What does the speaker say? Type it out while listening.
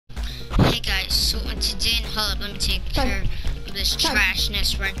Hey guys, so today, hold up, let me take care of this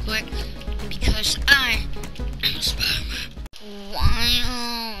trashness right quick, because I am Spider-Man.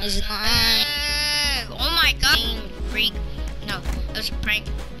 Wow, is like, oh my god, freak, no, it was a prank,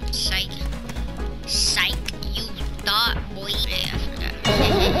 psych, you thought, boy, yeah, I forgot,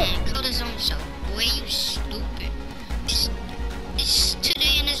 killed his own self, boy, you stupid.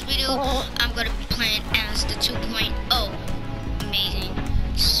 Today in this video, I'm gonna be playing as the 2.0 amazing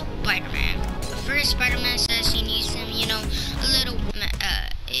Spider-Man. The first Spider-Man says he needs him, you know, a little,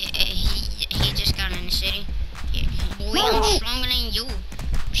 he just got in the city. Yeah. Boy, I'm stronger than you.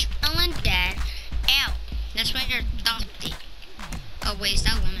 I'm stronger than that. Ow. That's why you're adopted. Oh, wait, is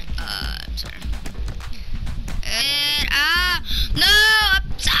that woman? I'm sorry. No,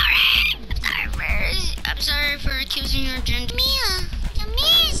 I'm sorry for accusing your gender. Mia,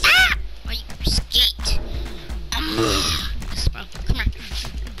 stop! Why you skate? Bro, come here.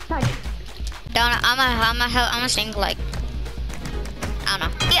 Donna, I'm gonna sing like, I don't know.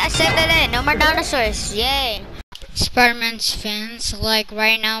 Yeah, I saved it in. No more dinosaurs. Yay. Spider-Man's fans, like,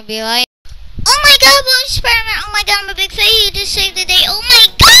 right now be like, oh my god, boy, Spider-Man. Oh my god, I'm a big fan. You just saved the day. Oh my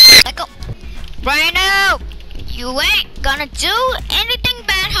god. Let go. Right now. You ain't gonna do anything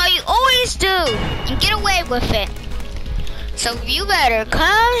bad how you always do. And get away with it. So you better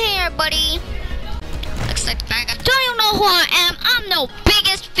come here, buddy. Looks like the bad guy. Don't you know who I am? I'm no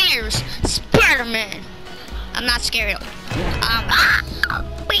biggest fears. Spider-Man. I'm not scared.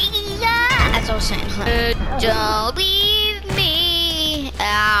 That's what I'm saying. Don't leave me.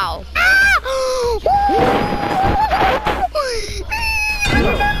 Ow.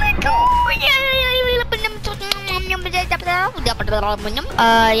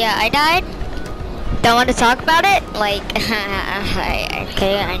 Yeah, I died. Don't want to talk about it? Like,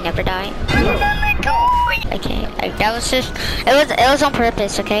 okay, I never die. Okay, that was just, it was on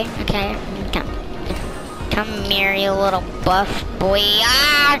purpose, okay? Okay, come here, you little buff boy.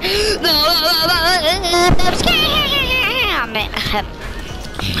 Ah! I'm scared. I'm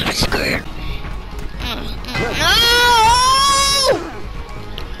not scared. No!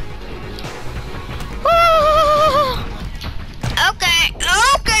 Okay.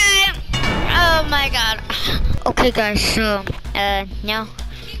 Oh my god. Okay guys, so now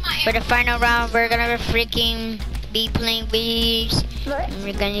for the final round we're gonna freaking be playing bees. And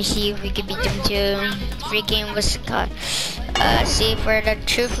we're gonna see if we can beat them too. Freaking what's it called? See for the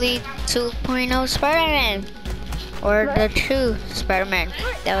truthfully 2.0 Spider-Man. Or the true Spider-Man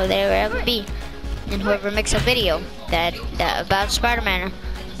that will ever be. And whoever makes a video that about Spider-Man,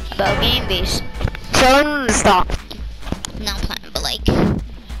 about Game Bees. So stop. Not playing, but like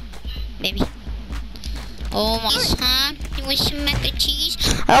maybe. Oh my god, you want some mac and cheese?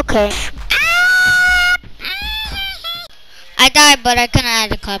 Okay. I died, but I couldn't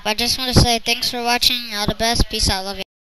add a clip. I just want to say thanks for watching. All the best. Peace out. Love you.